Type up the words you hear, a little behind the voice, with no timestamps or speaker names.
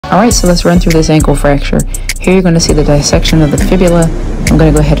Alright, so let's run through this ankle fracture. Here you're going to see the dissection of the fibula. I'm going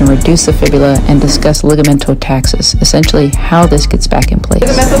to go ahead and reduce the fibula and discuss ligamentotaxis, essentially how this gets back in place.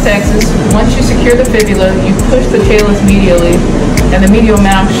 Ligamentotaxis, once you secure the fibula, you push the talus medially, and the medial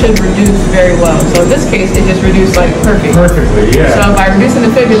mal should reduce very well. So in this case, it just reduced like perfectly, yeah. So by reducing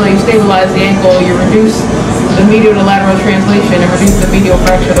the fibula, you stabilize the ankle, you reduce the medial to lateral translation, and reduce the medial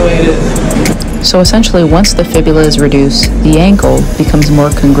fracture the way it is. So essentially, once the fibula is reduced, the ankle becomes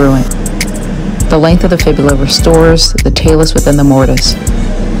more congruent. The length of the fibula restores the talus within the mortise.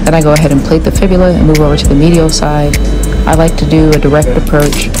 Then I go ahead and plate the fibula and move over to the medial side. I like to do a direct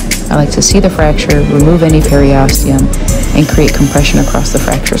approach. I like to see the fracture, remove any periosteum, and create compression across the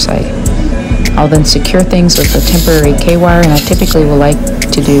fracture site. I'll then secure things with a temporary K-wire, and I typically will like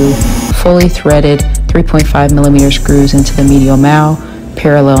to do fully threaded 3.5mm screws into the medial mal,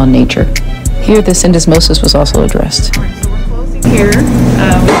 parallel in nature. Here, the syndesmosis was also addressed. Here,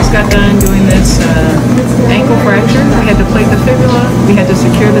 we just got done doing this ankle fracture. We had to plate the fibula, we had to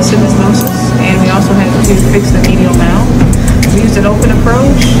secure the syndesmosis, and we also had to fix the medial mal. We used an open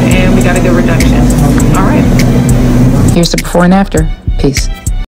approach, and we got a good reduction. All right. Here's the before and after. Peace.